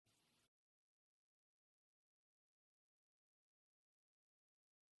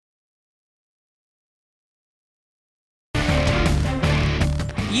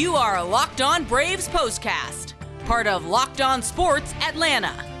You are Locked On Braves Postcast, part of Locked On Sports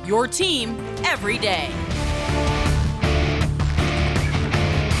Atlanta, your team every day.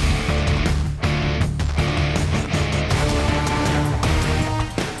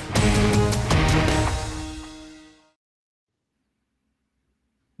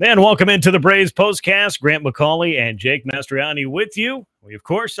 And welcome into the Braves Postcast. Grant McCauley and Jake Mastriani with you. We, of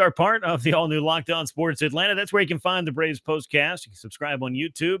course, are part of the all-new Locked On Sports Atlanta. That's where you can find the Braves Postcast. You can subscribe on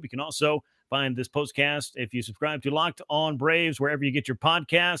YouTube. You can also find this postcast if you subscribe to Locked On Braves, wherever you get your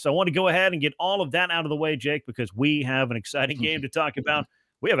podcasts. I want to go ahead and get all of that out of the way, Jake, because we have an exciting game to talk about.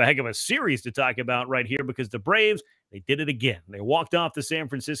 We have a heck of a series to talk about right here because the Braves, they did it again. They walked off the San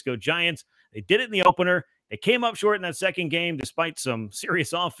Francisco Giants. They did it in the opener. They came up short in that second game despite some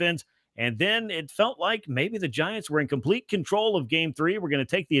serious offense. And then it felt like maybe the Giants were in complete control of Game 3. We're going to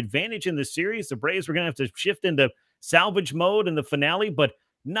take the advantage in this series. The Braves were going to have to shift into salvage mode in the finale, but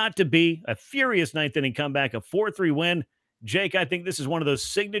not to be. A furious ninth inning comeback, a 4-3 win. Jake, I think this is one of those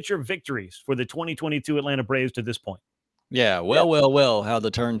signature victories for the 2022 Atlanta Braves to this point. Yeah, well, how the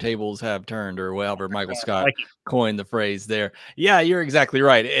turntables have turned, or however Michael Scott coined the phrase there. Yeah, you're exactly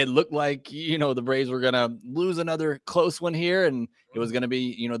right. It looked like, the Braves were going to lose another close one here, and it was going to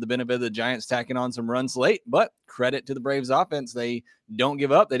be, the benefit of the Giants tacking on some runs late, but credit to the Braves offense. They don't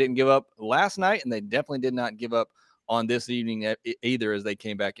give up. They didn't give up last night, and they definitely did not give up on this evening either as they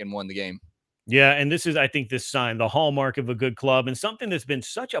came back and won the game. Yeah, and this is, I think, this sign, the hallmark of a good club, and something that's been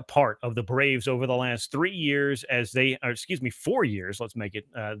such a part of the Braves over the last 4 years, let's make it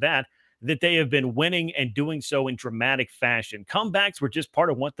that they have been winning and doing so in dramatic fashion. Comebacks were just part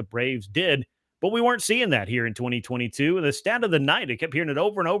of what the Braves did, but we weren't seeing that here in 2022. The stat of the night, I kept hearing it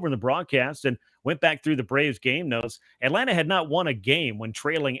over and over in the broadcast and went back through the Braves game notes. Atlanta had not won a game when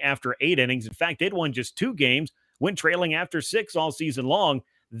trailing after 8 innings. In fact, they'd won just 2 games when trailing after 6 all season long.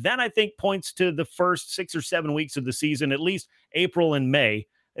 That, I think, points to the first 6 or 7 weeks of the season, at least April and May.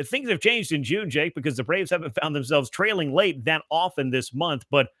 Things have changed in June, Jake, because the Braves haven't found themselves trailing late that often this month,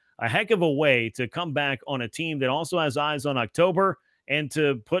 but a heck of a way to come back on a team that also has eyes on October and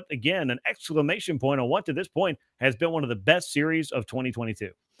to put, again, an exclamation point on what to this point has been one of the best series of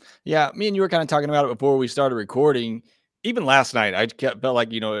 2022. Yeah, me and you were kind of talking about it before we started recording. Even last night, I felt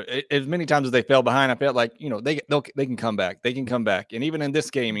like, as many times as they fell behind, I felt like, they can come back. They can come back. And even in this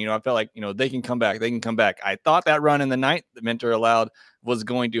game, I felt like, they can come back. They can come back. I thought that run in the ninth that Minter allowed was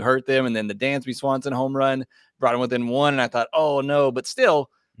going to hurt them. And then the Dansby Swanson home run brought them within 1. And I thought, oh, no. But still,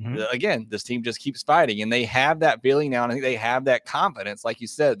 again, this team just keeps fighting. And they have that feeling now. And I think they have that confidence. Like you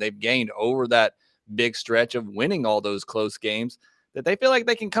said, they've gained over that big stretch of winning all those close games, that they feel like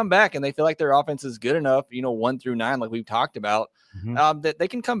they can come back, and they feel like their offense is good enough, 1 through 9, like we've talked about, that they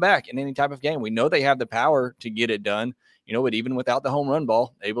can come back in any type of game. We know they have the power to get it done, but even without the home run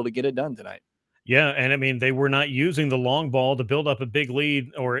ball, able to get it done tonight. Yeah, and I mean, they were not using the long ball to build up a big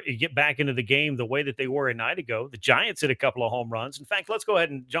lead or get back into the game the way that they were a night ago. The Giants hit a couple of home runs. In fact, let's go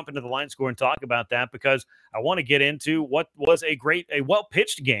ahead and jump into the line score and talk about that, because I want to get into what was a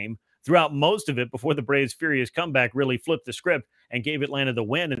well-pitched game throughout most of it before the Braves' furious comeback really flipped the script and gave Atlanta the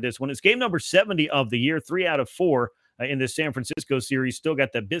win in this one. It's game number 70 of the year, 3 out of 4 in this San Francisco series. Still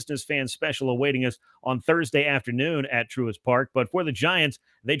got the business fan special awaiting us on Thursday afternoon at Truist Park. But for the Giants,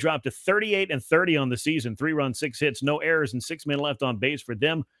 they dropped to 38-30 on the season, 3 runs, 6 hits, no errors, and 6 men left on base for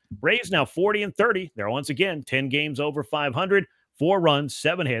them. Braves now 40-30. They're once again 10 games over 500, 4 runs,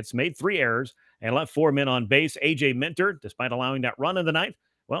 7 hits, made 3 errors, and left 4 men on base. A.J. Minter, despite allowing that run in the ninth,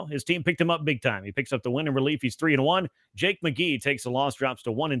 well, his team picked him up big time. He picks up the win in relief. He's 3-1. Jake McGee takes the loss, drops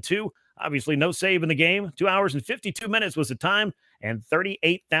to 1-2. Obviously, no save in the game. 2 hours and 52 minutes was the time, and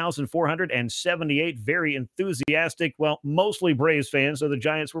 38,478. Very enthusiastic. Well, mostly Braves fans, so the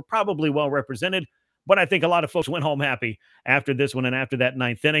Giants were probably well represented. But I think a lot of folks went home happy after this one and after that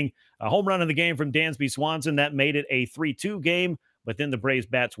ninth inning. A home run in the game from Dansby Swanson. That made it a 3-2 game, but then the Braves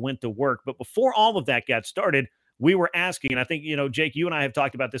bats went to work. But before all of that got started, we were asking, and I think, Jake, you and I have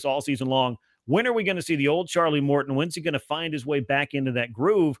talked about this all season long, when are we going to see the old Charlie Morton? When's he going to find his way back into that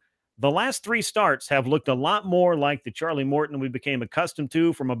groove? The last 3 starts have looked a lot more like the Charlie Morton we became accustomed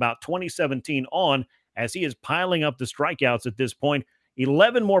to from about 2017 on, as he is piling up the strikeouts at this point.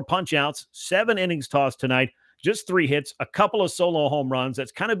 11 more punch-outs, 7 innings tossed tonight, just 3 hits, a couple of solo home runs.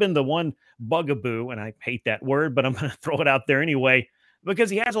 That's kind of been the one bugaboo, and I hate that word, but I'm going to throw it out there anyway,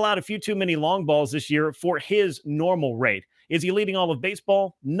 because he has allowed a few too many long balls this year for his normal rate. Is he leading all of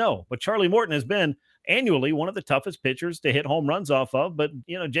baseball? No. But Charlie Morton has been annually one of the toughest pitchers to hit home runs off of. But,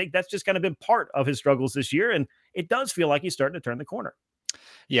 Jake, that's just kind of been part of his struggles this year. And it does feel like he's starting to turn the corner.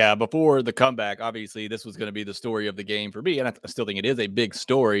 Yeah, before the comeback, obviously, this was going to be the story of the game for me, and I still think it is a big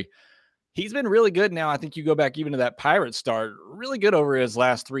story. He's been really good now. I think you go back even to that Pirates start, really good over his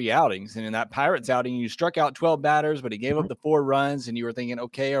last 3 outings. And in that Pirates outing, you struck out 12 batters, but he gave up the 4 runs. And you were thinking,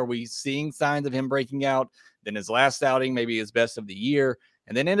 okay, are we seeing signs of him breaking out? Then his last outing, maybe his best of the year,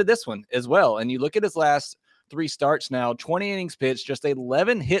 and then into this one as well. And you look at his last 3 starts now, 20 innings pitched, just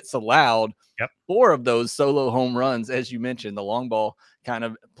 11 hits allowed. Yep. 4 of those solo home runs, as you mentioned, the long ball kind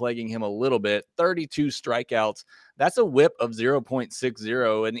of plaguing him a little bit, 32 strikeouts. That's a whip of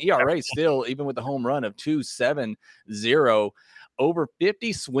 0.60, and ERA still, even with the home run of 2.70, over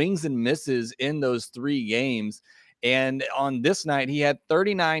 50 swings and misses in those 3 games. And on this night, he had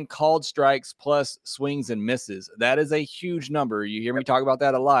 39 called strikes plus swings and misses. That is a huge number. You hear me talk about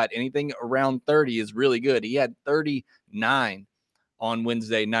that a lot. Anything around 30 is really good. He had 39 on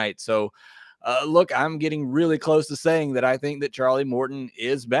Wednesday night. So, look, I'm getting really close to saying that I think that Charlie Morton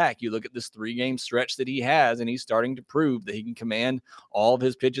is back. You look at this 3-game stretch that he has, and he's starting to prove that he can command all of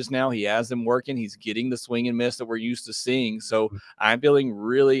his pitches now. He has them working. He's getting the swing and miss that we're used to seeing. So I'm feeling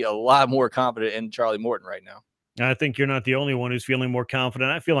really a lot more confident in Charlie Morton right now. I think you're not the only one who's feeling more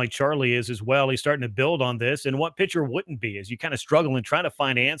confident. I feel like Charlie is as well. He's starting to build on this. And what pitcher wouldn't be as you kind of struggle and try to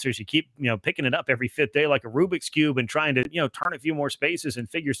find answers. You keep, picking it up every 5th day like a Rubik's Cube and trying to, turn a few more spaces and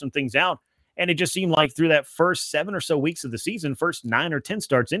figure some things out. And it just seemed like through that first 7 or so weeks of the season, first 9 or 10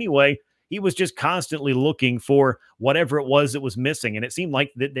 starts anyway, he was just constantly looking for whatever it was that was missing. And it seemed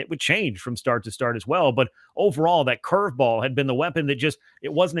like that would change from start to start as well. But overall, that curveball had been the weapon that just,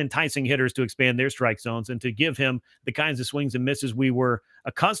 it wasn't enticing hitters to expand their strike zones and to give him the kinds of swings and misses we were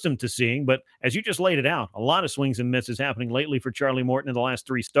accustomed to seeing. But as you just laid it out, a lot of swings and misses happening lately for Charlie Morton in the last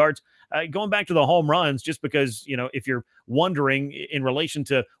 3 starts. Going back to the home runs, just because, if you're wondering in relation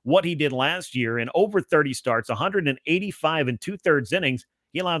to what he did last year in over 30 starts, 185 and 2/3 innings,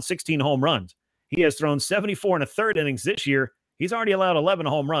 he allowed 16 home runs. He has thrown 74 and a third innings this year. He's already allowed 11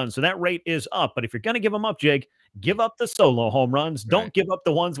 home runs, so that rate is up. But if you're going to give him up, Jake, give up the solo home runs. Don't give up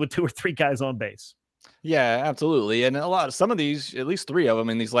the ones with 2 or 3 guys on base. Yeah, absolutely. And some of these, at least 3 of them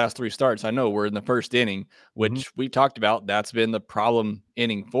in these last 3 starts, I know were in the first inning, which we talked about. That's been the problem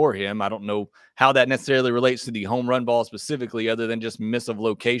inning for him. I don't know how that necessarily relates to the home run ball specifically, other than just miss of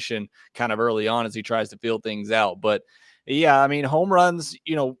location kind of early on as he tries to feel things out. But yeah, I mean, home runs,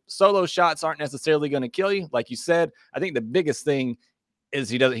 solo shots aren't necessarily going to kill you. Like you said, I think the biggest thing is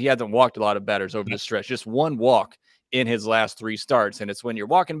he hasn't walked a lot of batters over the stretch, just 1 walk in his last 3 starts. And it's when you're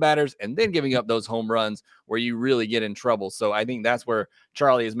walking batters and then giving up those home runs where you really get in trouble. So I think that's where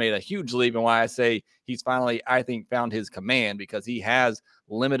Charlie has made a huge leap, and why I say he's finally, I think, found his command, because he has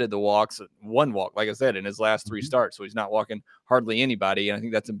limited the walks, 1 walk, like I said, in his last 3 starts. So he's not walking hardly anybody. And I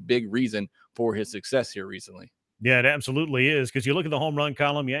think that's a big reason for his success here recently. Yeah, it absolutely is, because you look at the home run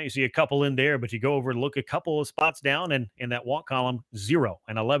column, you see a couple in there, but you go over and look a couple of spots down, and in that walk column, 0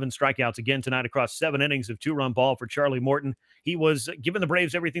 and 11 strikeouts again tonight across 7 innings of 2-run ball for Charlie Morton. He was giving the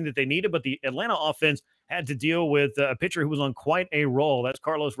Braves everything that they needed, but the Atlanta offense had to deal with a pitcher who was on quite a roll. That's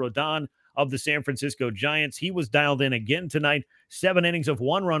Carlos Rodon of the San Francisco Giants. He was dialed in again tonight. 7 innings of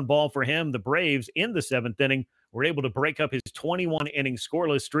 1-run ball for him. The Braves in the 7th inning were able to break up his 21-inning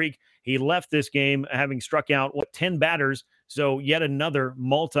scoreless streak. He left this game having struck out 10 batters. So yet another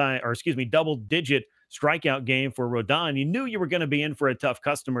double-digit strikeout game for Rodon. You knew you were going to be in for a tough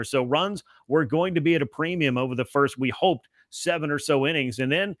customer. So runs were going to be at a premium over the first, we hoped, 7 or so innings.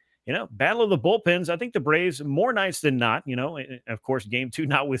 And then, battle of the bullpens. I think the Braves, more nights than not, of course, game 2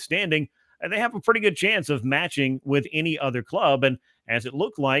 notwithstanding, they have a pretty good chance of matching with any other club. And as it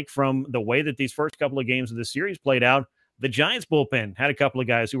looked like from the way that these first couple of games of the series played out, the Giants bullpen had a couple of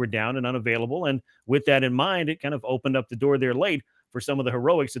guys who were down and unavailable. And with that in mind, it kind of opened up the door there late for some of the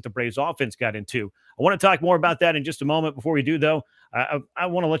heroics that the Braves offense got into. I want to talk more about that in just a moment. Before we do, though, I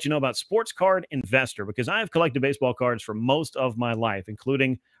want to let you know about Sports Card Investor, because I have collected baseball cards for most of my life,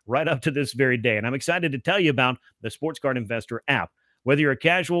 including right up to this very day. And I'm excited to tell you about the Sports Card Investor app. Whether you're a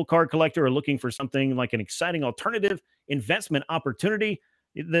casual card collector or looking for something like an exciting alternative investment opportunity,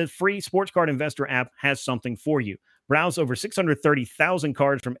 the free Sports Card Investor app has something for you. Browse over 630,000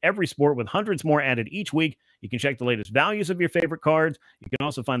 cards from every sport, with hundreds more added each week. You can check the latest values of your favorite cards. You can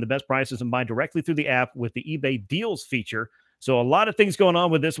also find the best prices and buy directly through the app with the eBay Deals feature. So a lot of things going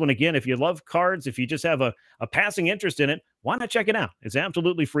on with this one. Again, if you love cards, if you just have a passing interest in it, why not check it out? It's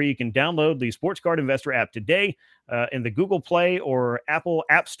absolutely free. You can download the Sports Card Investor app today in the Google Play or Apple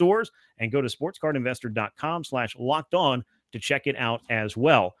app stores, and go to sportscardinvestor.com/locked on to check it out as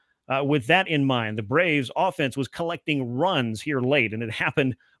well. with that in mind, the Braves offense was collecting runs here late, and it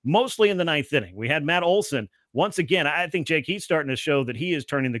happened mostly in the ninth inning. We had Matt Olson. Once again, I think, Jake, he's starting to show that he is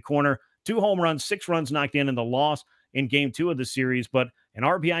turning the corner. 2 home runs, 6 runs knocked in the loss in game 2 of the series, but an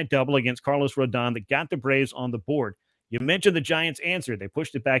RBI double against Carlos Rodon that got the Braves on the board. You mentioned the Giants answered. They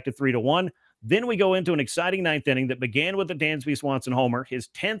pushed it back to 3-1. Then we go into an exciting ninth inning that began with the Dansby Swanson homer, his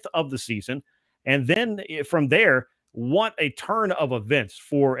 10th of the season. And then from there, what a turn of events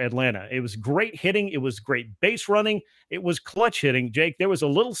for Atlanta. It was great hitting. It was great base running. It was clutch hitting. Jake, there was a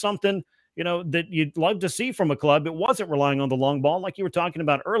little something, that you'd love to see from a club. It wasn't relying on the long ball like you were talking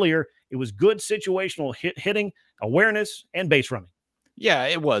about earlier. It was good situational hitting, awareness, and base running. Yeah,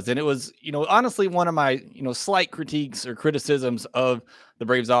 it was. And it was, honestly, one of my, slight critiques or criticisms of the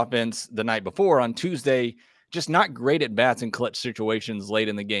Braves offense the night before on Tuesday, just not great at bats in clutch situations late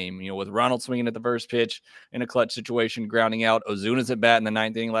in the game. With Ronald swinging at the first pitch in a clutch situation, grounding out. Ozuna's at bat in the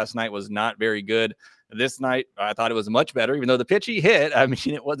ninth inning last night was not very good. This night, I thought it was much better, even though the pitch he hit,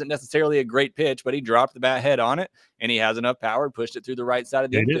 it wasn't necessarily a great pitch, but he dropped the bat head on it, and he has enough power, pushed it through the right side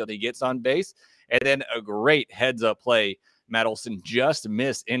of the infield. He gets on base, and then a great heads-up play. Matt Olson just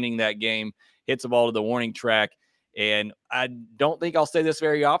missed ending that game, hits the ball to the warning track. And I don't think I'll say this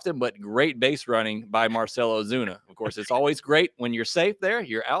very often, but great base running by Marcell Ozuna. Of course, it's always great when you're safe there.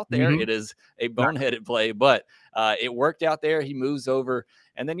 You're out there. It is a boneheaded play, but it worked out there. He moves over.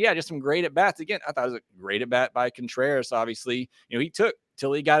 And then, just some great at-bats. Again, I thought it was a great at-bat by Contreras, obviously. He took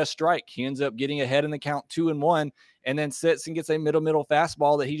till he got a strike. He ends up getting ahead in the count 2-1, and then sits and gets a middle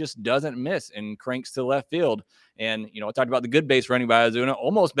fastball that he just doesn't miss and cranks to left field. And, I talked about the good base running by Ozuna,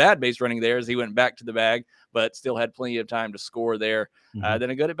 almost bad base running there as he went back to the bag, but still had plenty of time to score there. Then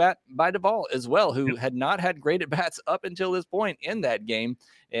a good at-bat by Duvall as well, who had not had great at-bats up until this point in that game.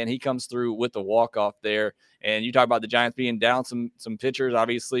 And he comes through with the walk-off there. And you talk about the Giants being down some pitchers.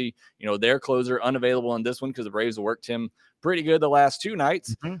 Obviously, their closer unavailable in this one because the Braves worked him pretty good the last 2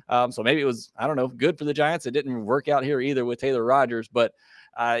 nights. So maybe it was, I don't know, good for the Giants. It didn't work out here either with Taylor Rogers, but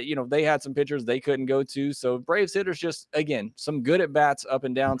they had some pitchers they couldn't go to. So Braves hitters just, again, some good at-bats up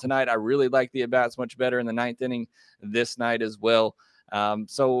and down tonight. I really like the at-bats much better in the ninth inning this night as well.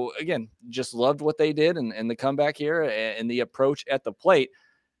 So, again, just loved what they did and the comeback here and the approach at the plate.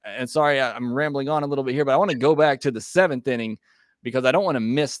 And sorry, I'm rambling on a little bit here, but I want to go back to the 7th inning because I don't want to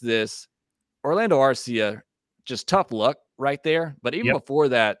miss this. Orlando Arcia, just tough luck right there. But even before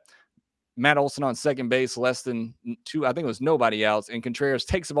that, Matt Olson on second base, less than 2, I think it was nobody else. And Contreras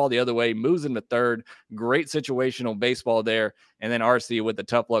takes the ball the other way, moves into third. Great situational baseball there. And then Arcia with the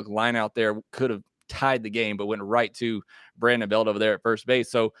tough luck line out there could have tied the game, but went right to Brandon Belt over there at first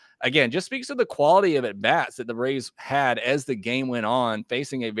base. So again, just speaks to the quality of at bats that the Braves had as the game went on,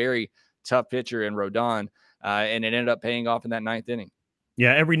 facing a very tough pitcher in Rodon. And it ended up paying off in that 9th inning.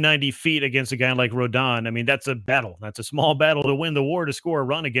 Yeah, every 90 feet against a guy like Rodon, that's a battle. That's a small battle to win the war to score a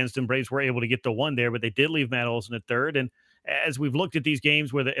run against him. Braves were able to get the one there, but they did leave Matt Olson at third. And as we've looked at these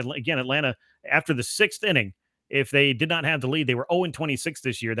games where, Atlanta, after the 6th inning, if they did not have the lead, they were 0-26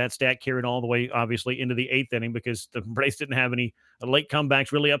 this year. That stat carried all the way, obviously, into the 8th inning because the Braves didn't have any late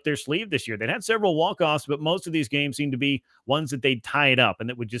comebacks really up their sleeve this year. They'd had several walk-offs, but most of these games seemed to be ones that they'd tied up and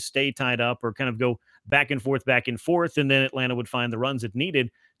that would just stay tied up or kind of go back and forth, and then Atlanta would find the runs it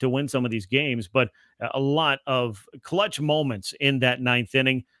needed to win some of these games. But a lot of clutch moments in that 9th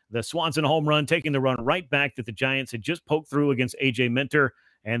inning. The Swanson home run taking the run right back that the Giants had just poked through against A.J. Minter.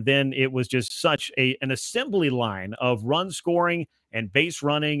 And then it was just such an assembly line of run scoring and base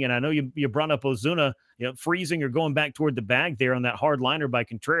running. And I know you brought up Ozuna, freezing or going back toward the bag there on that hard liner by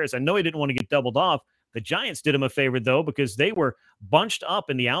Contreras. I know he didn't want to get doubled off. The Giants did him a favor, though, because they were bunched up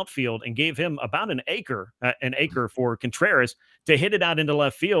in the outfield and gave him about an acre for Contreras to hit it out into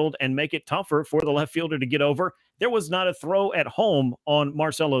left field and make it tougher for the left fielder to get over. There was not a throw at home on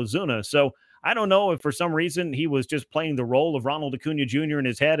Marcell Ozuna. So I don't know if for some reason he was just playing the role of Ronald Acuna Jr. in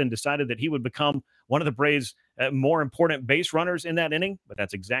his head and decided that he would become one of the Braves' more important base runners in that inning, but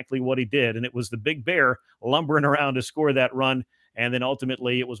that's exactly what he did. And it was the Big Bear lumbering around to score that run. And then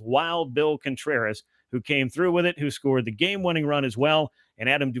ultimately it was Wild Bill Contreras who came through with it, who scored the game-winning run as well. And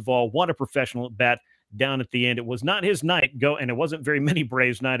Adam Duvall, what a professional at bat down at the end. It was not his night, and it wasn't very many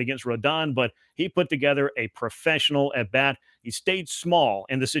Braves' night against Rodon, but he put together a professional at bat. He stayed small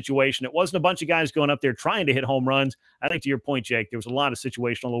in the situation. It wasn't a bunch of guys going up there trying to hit home runs. I think to your point, Jake, there was a lot of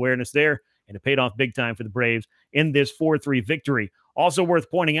situational awareness there, and it paid off big time for the Braves in this 4-3 victory. Also worth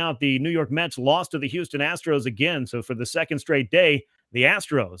pointing out, the New York Mets lost to the Houston Astros again. So for the second straight day, the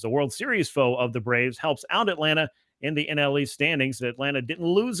Astros, the World Series foe of the Braves, helps out Atlanta in the NL East standings. Atlanta didn't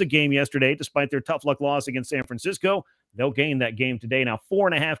lose a game yesterday despite their tough luck loss against San Francisco. They'll gain that game today. Now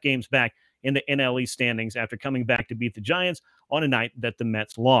 4.5 games back in the NL East standings after coming back to beat the Giants on a night that the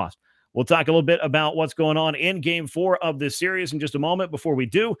Mets lost. We'll talk a little bit about what's going on in Game 4 of this series in just a moment. Before we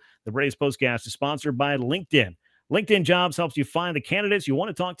do, the Braves Postcast is sponsored by LinkedIn. LinkedIn Jobs helps you find the candidates you want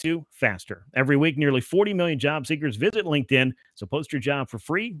to talk to faster. Every week, nearly 40 million job seekers visit LinkedIn, so post your job for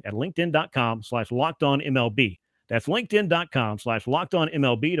free at linkedin.com/lockedonmlb. That's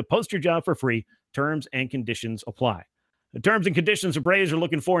linkedin.com/lockedonmlb to post your job for free. Terms and conditions apply. The terms and conditions the Braves are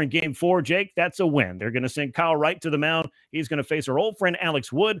looking for in Game 4, Jake, that's a win. They're going to send Kyle Wright to the mound. He's going to face our old friend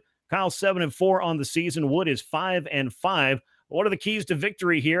Alex Wood. Kyle's 7-4 on the season. Wood is 5-5. What are the keys to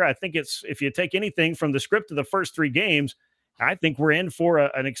victory here? I think it's, if you take anything from the script of the first 3 games, I think we're in for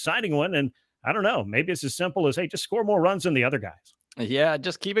an exciting one. And I don't know, maybe it's as simple as, hey, just score more runs than the other guys. Yeah,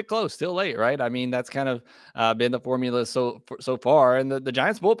 just keep it close. Still late, right? I mean, that's kind of been the formula so far. And the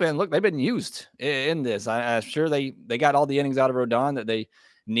Giants bullpen, look, they've been used in this. I'm sure they got all the innings out of Rodon that they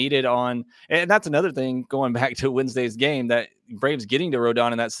needed on. And that's another thing going back to Wednesday's game, that Braves getting to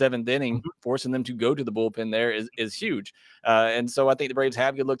Rodon in that 7th inning, forcing them to go to the bullpen there is huge. And so I think the Braves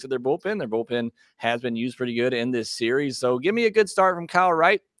have good looks at their bullpen. Their bullpen has been used pretty good in this series. So give me a good start from Kyle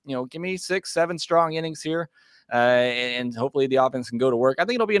Wright. Give me 6-7 strong innings here. And hopefully the offense can go to work. I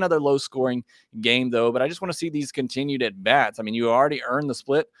think it'll be another low-scoring game, though, but I just want to see these continued at-bats. I mean, you already earned the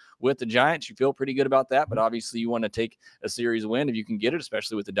split with the Giants. You feel pretty good about that, but obviously you want to take a series win if you can get it,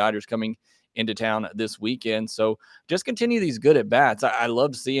 especially with the Dodgers coming into town this weekend. So just continue these good at-bats. I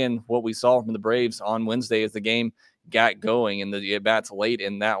love seeing what we saw from the Braves on Wednesday as the game got going and the at-bats late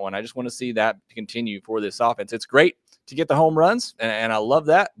in that one. I just want to see that continue for this offense. It's great to get the home runs, and I love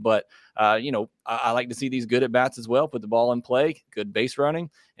that, but I like to see these good at-bats as well, put the ball in play, good base running,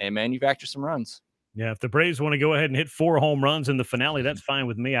 and manufacture some runs. Yeah, if the Braves want to go ahead and hit 4 home runs in the finale, that's fine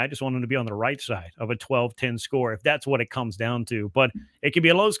with me. I just want them to be on the right side of a 12-10 score, if that's what it comes down to. But it could be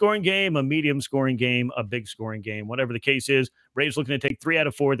a low-scoring game, a medium-scoring game, a big-scoring game, whatever the case is. Braves looking to take 3 out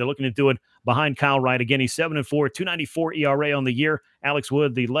of 4. They're looking to do it behind Kyle Wright. Again, he's 7-4, 2.94 ERA on the year. Alex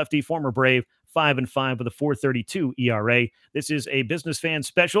Wood, the lefty, former Brave, 5-5 with a 4.32 ERA. This is a business fan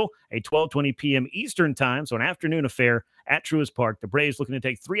special, a 12:20 p.m. Eastern time, so an afternoon affair at Truist Park. The Braves looking to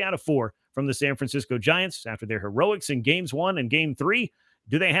take 3 out of 4 from the San Francisco Giants after their heroics in Games 1 and Game 3.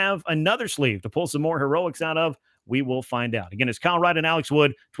 Do they have another sleeve to pull some more heroics out of? We will find out. Again, it's Kyle Wright and Alex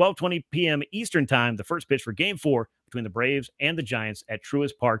Wood, 12:20 p.m. Eastern time, the first pitch for Game 4 between the Braves and the Giants at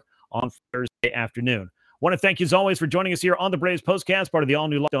Truist Park on Thursday afternoon. Want to thank you, as always, for joining us here on the Braves Postcast, part of the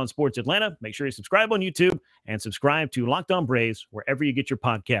all-new Locked On Sports Atlanta. Make sure you subscribe on YouTube and subscribe to Locked On Braves wherever you get your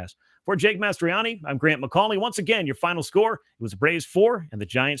podcast. For Jake Mastriani, I'm Grant McCauley. Once again, your final score, it was the Braves 4 and the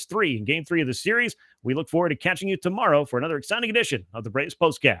Giants 3 in Game 3 of the series. We look forward to catching you tomorrow for another exciting edition of the Braves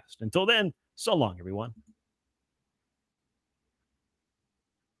Postcast. Until then, so long, everyone.